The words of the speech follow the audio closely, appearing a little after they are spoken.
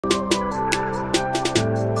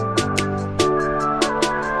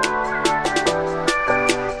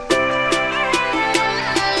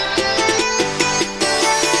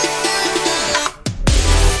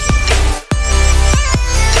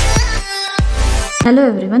Hello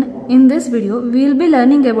everyone, in this video we will be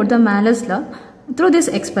learning about the Malus law through this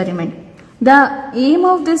experiment. The aim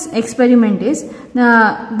of this experiment is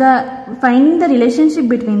finding the relationship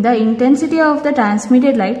between the intensity of the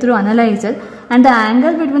transmitted light through analyzer and the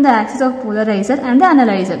angle between the axis of polarizer and the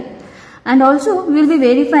analyzer. And also we will be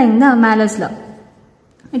verifying the Malus law.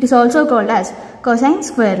 It is also called as cosine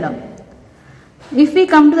square law. If we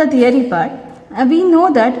come to the theory part, we know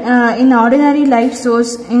that in ordinary light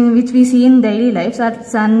source in which we see in daily lives, our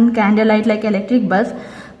sun, candlelight, like electric bulb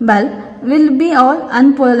will be all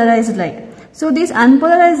unpolarized light. So this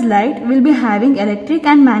unpolarized light will be having electric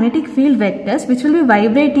and magnetic field vectors which will be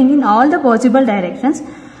vibrating in all the possible directions,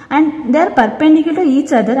 and they are perpendicular to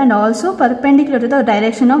each other and also perpendicular to the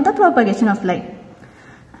direction of the propagation of light.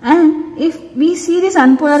 And if we see this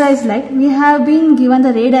unpolarized light, we have been given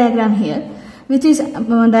the ray diagram here, which is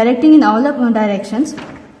directing in all the directions.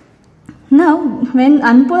 Now, when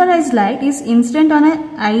unpolarized light is incident on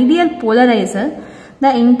an ideal polarizer,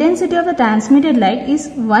 the intensity of the transmitted light is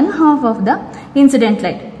 1/2 of the incident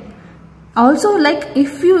light. Also, like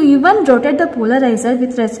if you even rotate the polarizer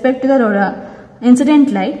with respect to the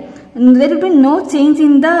incident light, there will be no change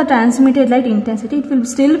in the transmitted light intensity. It will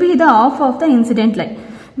still be the half of the incident light,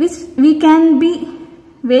 which we can be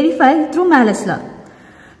verified through Malus law.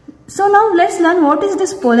 So now let's learn what is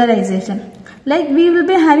this polarization. Like we will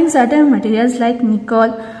be having certain materials like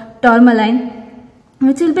nickel, tourmaline,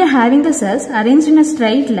 which will be having the cells arranged in a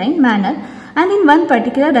straight line manner and in one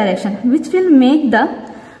particular direction, which will make the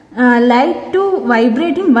light to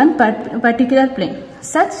vibrate in one particular plane.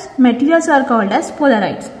 Such materials are called as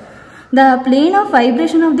polarites. The plane of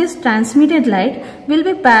vibration of this transmitted light will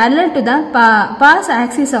be parallel to the path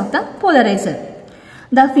axis of the polarizer.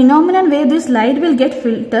 The phenomenon where this light will get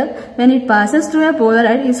filtered when it passes through a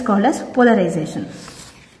polarite is called as polarization.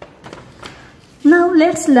 Now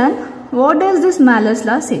let's learn what does this Malus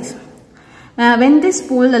law says. When this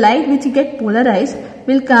light which get polarized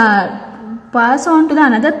will pass on to the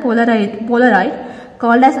another polarite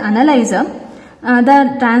called as analyzer, the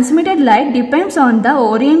transmitted light depends on the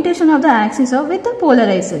orientation of the axis with the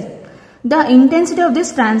polarizer. The intensity of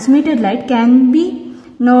this transmitted light can be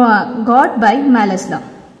got by Malus law.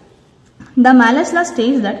 The Malus law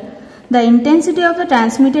states that the intensity of the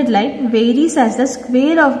transmitted light varies as the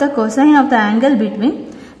square of the cosine of the angle between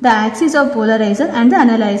the axis of polarizer and the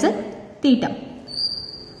analyzer theta.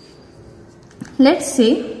 Let's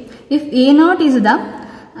say if A0 is the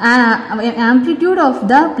amplitude of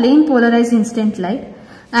the plane polarized incident light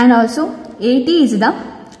and also AT is the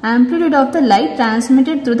amplitude of the light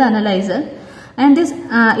transmitted through the analyzer, and this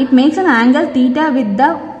it makes an angle theta with the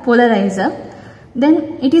polarizer, then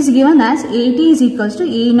it is given as AT is equals to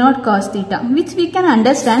A0 cos theta, which we can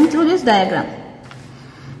understand through this diagram.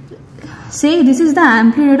 Say this is the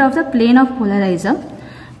amplitude of the plane of polarizer.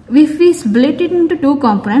 If we split it into two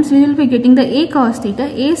components, we will be getting the A cos theta,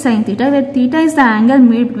 A sin theta, where theta is the angle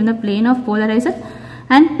made between the plane of polarizer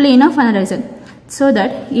and plane of analyzer. So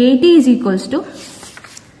that AT is equals to,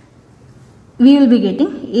 we will be getting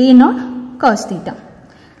A0 cos theta.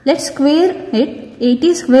 Let's square it. AT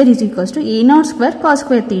square is equals to A0 square cos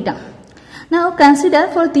square theta. Now consider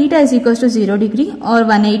for theta is equals to 0 degree or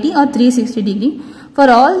 180 or 360 degree. For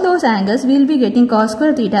all those angles we will be getting cos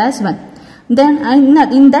square theta as 1. Then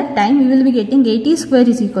in that time we will be getting AT square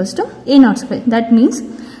is equals to A0 square. That means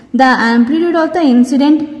the amplitude of the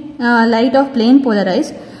incident light of plane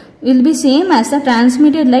polarized will be same as the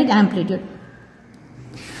transmitted light amplitude.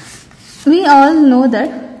 We all know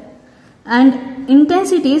that, and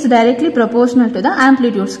intensity is directly proportional to the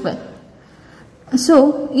amplitude square.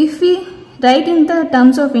 So if we write in the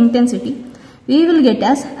terms of intensity, we will get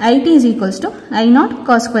as IT is equals to I0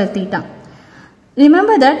 cos square theta.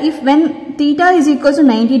 Remember that if when theta is equals to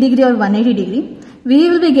 90 degree or 180 degree, we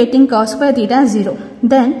will be getting cos square theta as 0.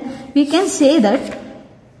 Then we can say that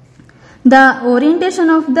the orientation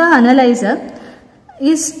of the analyzer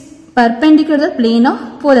is perpendicular to the plane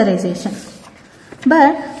of polarization.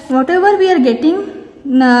 But whatever we are getting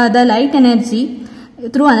the light energy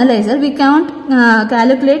through analyzer, we cannot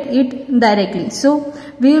calculate it directly. So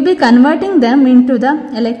we will be converting them into the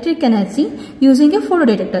electric energy using a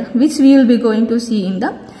photodetector, which we will be going to see in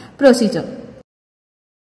the procedure.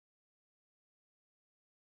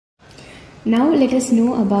 Now let us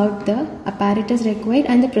know about the apparatus required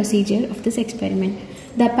and the procedure of this experiment.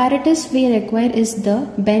 The apparatus we require is the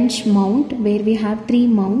bench mount, where we have 3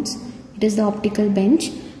 mounts. It is the optical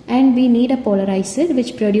bench, and we need a polarizer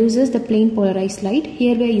which produces the plane polarized light.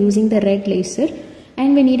 Here we are using the red laser,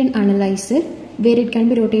 and we need an analyzer where it can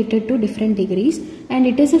be rotated to different degrees, and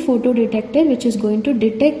it is a photodetector which is going to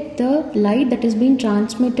detect the light that is being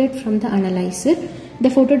transmitted from the analyzer. The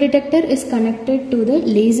photodetector is connected to the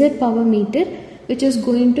laser power meter, which is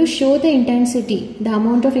going to show the intensity, the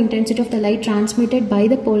amount of intensity of the light transmitted by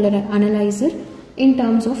the polar analyzer in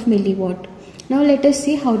terms of milliwatt. Now let us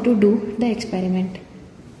see how to do the experiment.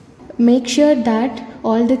 Make sure that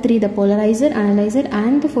all the three, the polarizer, analyzer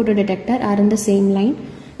and the photodetector, are in the same line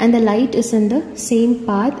and the light is in the same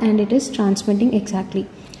path and it is transmitting exactly.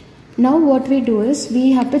 Now what we do is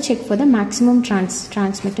we have to check for the maximum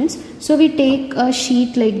transmittance. So we take a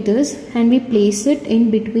sheet like this and we place it in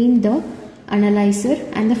between the analyzer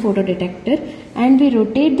and the photodetector, and we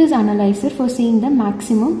rotate this analyzer for seeing the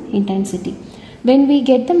maximum intensity. When we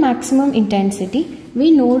get the maximum intensity,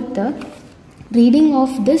 we note the reading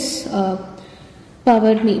of this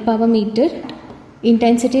power meter.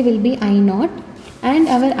 Intensity will be I0 and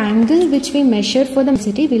our angle which we measure for the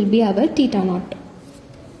intensity will be our theta naught.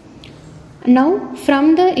 Now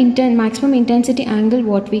from the maximum intensity angle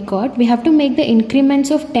what we got, we have to make the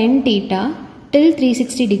increments of 10 theta till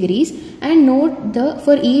 360 degrees and note the,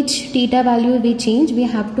 for each theta value we change, we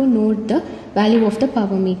have to note the value of the power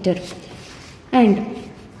meter. And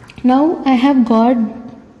now I have got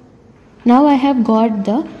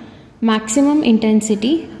the maximum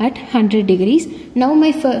intensity at 100 degrees. Now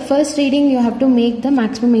my first reading, you have to make the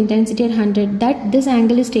maximum intensity at 100, that this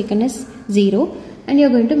angle is taken as 0, and you are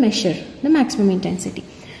going to measure the maximum intensity.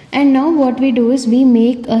 And now what we do is we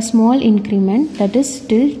make a small increment, that is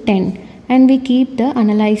till 10, and we keep the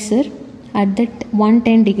analyzer at that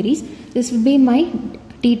 110 degrees. This will be my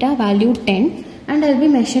theta value 10, and I will be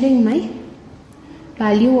measuring my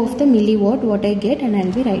value of the milliwatt what I get, and I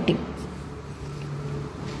will be writing.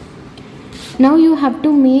 Now you have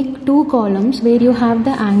to make two columns where you have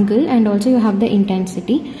the angle and also you have the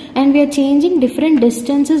intensity, and we are changing different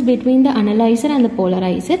distances between the analyzer and the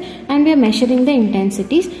polarizer, and we are measuring the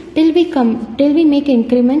intensities till we make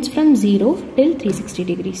increments from 0 till 360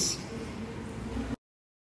 degrees.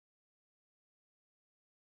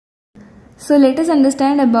 So let us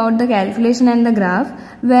understand about the calculation and the graph,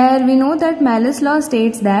 where we know that Malus law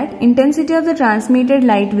states that intensity of the transmitted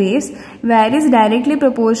light waves varies directly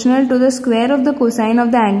proportional to the square of the cosine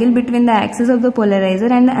of the angle between the axis of the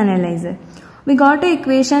polarizer and the analyzer. We got an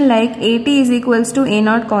equation like AT is equals to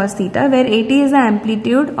A0 cos theta, where AT is the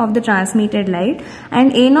amplitude of the transmitted light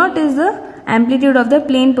and A0 is the amplitude of the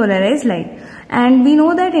plane polarized light. And we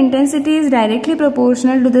know that intensity is directly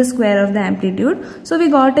proportional to the square of the amplitude. So we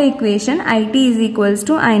got an equation IT is equals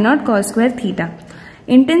to I0 cos square theta.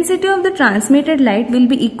 Intensity of the transmitted light will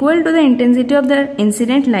be equal to the intensity of the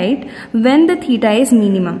incident light when the theta is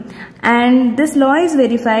minimum. And this law is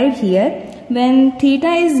verified here. When theta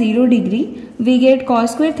is 0 degree, we get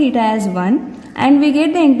cos square theta as 1 and we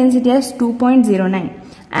get the intensity as 2.09.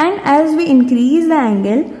 And as we increase the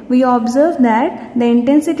angle, we observe that the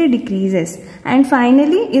intensity decreases and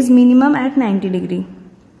finally is minimum at 90 degree.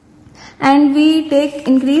 And we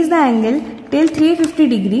increase the angle till 350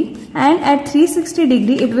 degree, and at 360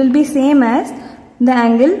 degree it will be same as the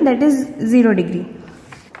angle that is 0 degree.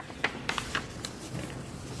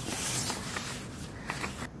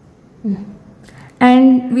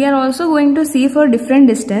 And we are also going to see for different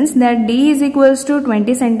distance that D is equals to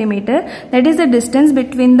 20 centimeter, that is the distance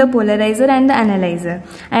between the polarizer and the analyzer,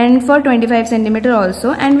 and for 25 centimeter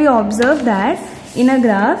also. And we observe that in a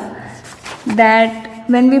graph that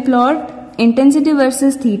when we plot intensity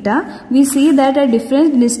versus theta, we see that at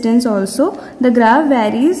different distance also the graph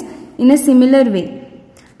varies in a similar way.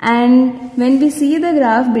 And when we see the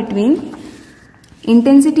graph between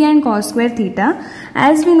intensity and cos square theta,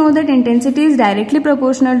 as we know that intensity is directly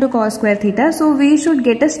proportional to cos square theta, so we should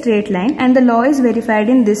get a straight line, and the law is verified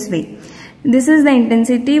in this way. This is the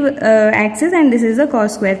intensity axis and this is the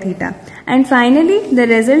cos square theta. And finally the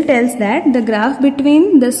result tells that the graph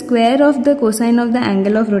between the square of the cosine of the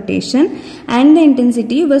angle of rotation and the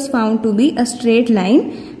intensity was found to be a straight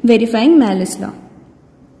line, verifying Malus law.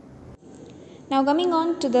 Now coming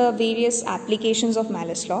on to the various applications of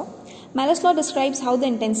Malus law. Malus law describes how the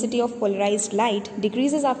intensity of polarized light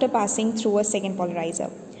decreases after passing through a second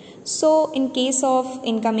polarizer. So in case of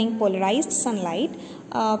incoming polarized sunlight,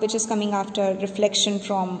 which is coming after reflection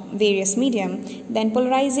from various medium, then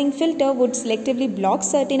polarizing filter would selectively block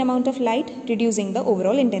certain amount of light, reducing the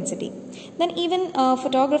overall intensity. Then even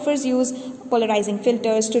photographers use polarizing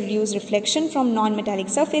filters to reduce reflection from non-metallic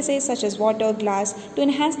surfaces such as water, glass, to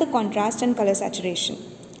enhance the contrast and color saturation.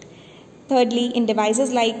 Thirdly, in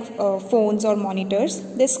devices like phones or monitors,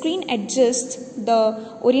 the screen adjusts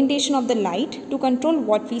the orientation of the light to control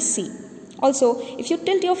what we see. Also, if you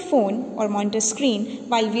tilt your phone or monitor screen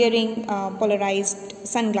while wearing polarized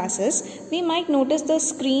sunglasses, we might notice the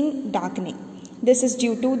screen darkening. This is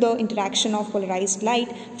due to the interaction of polarized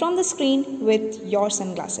light from the screen with your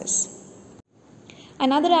sunglasses.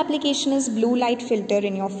 Another application is blue light filter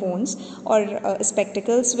in your phones or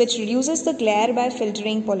spectacles, which reduces the glare by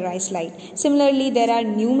filtering polarized light. Similarly, there are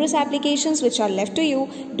numerous applications which are left to you.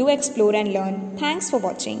 Do explore and learn. Thanks for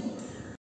watching.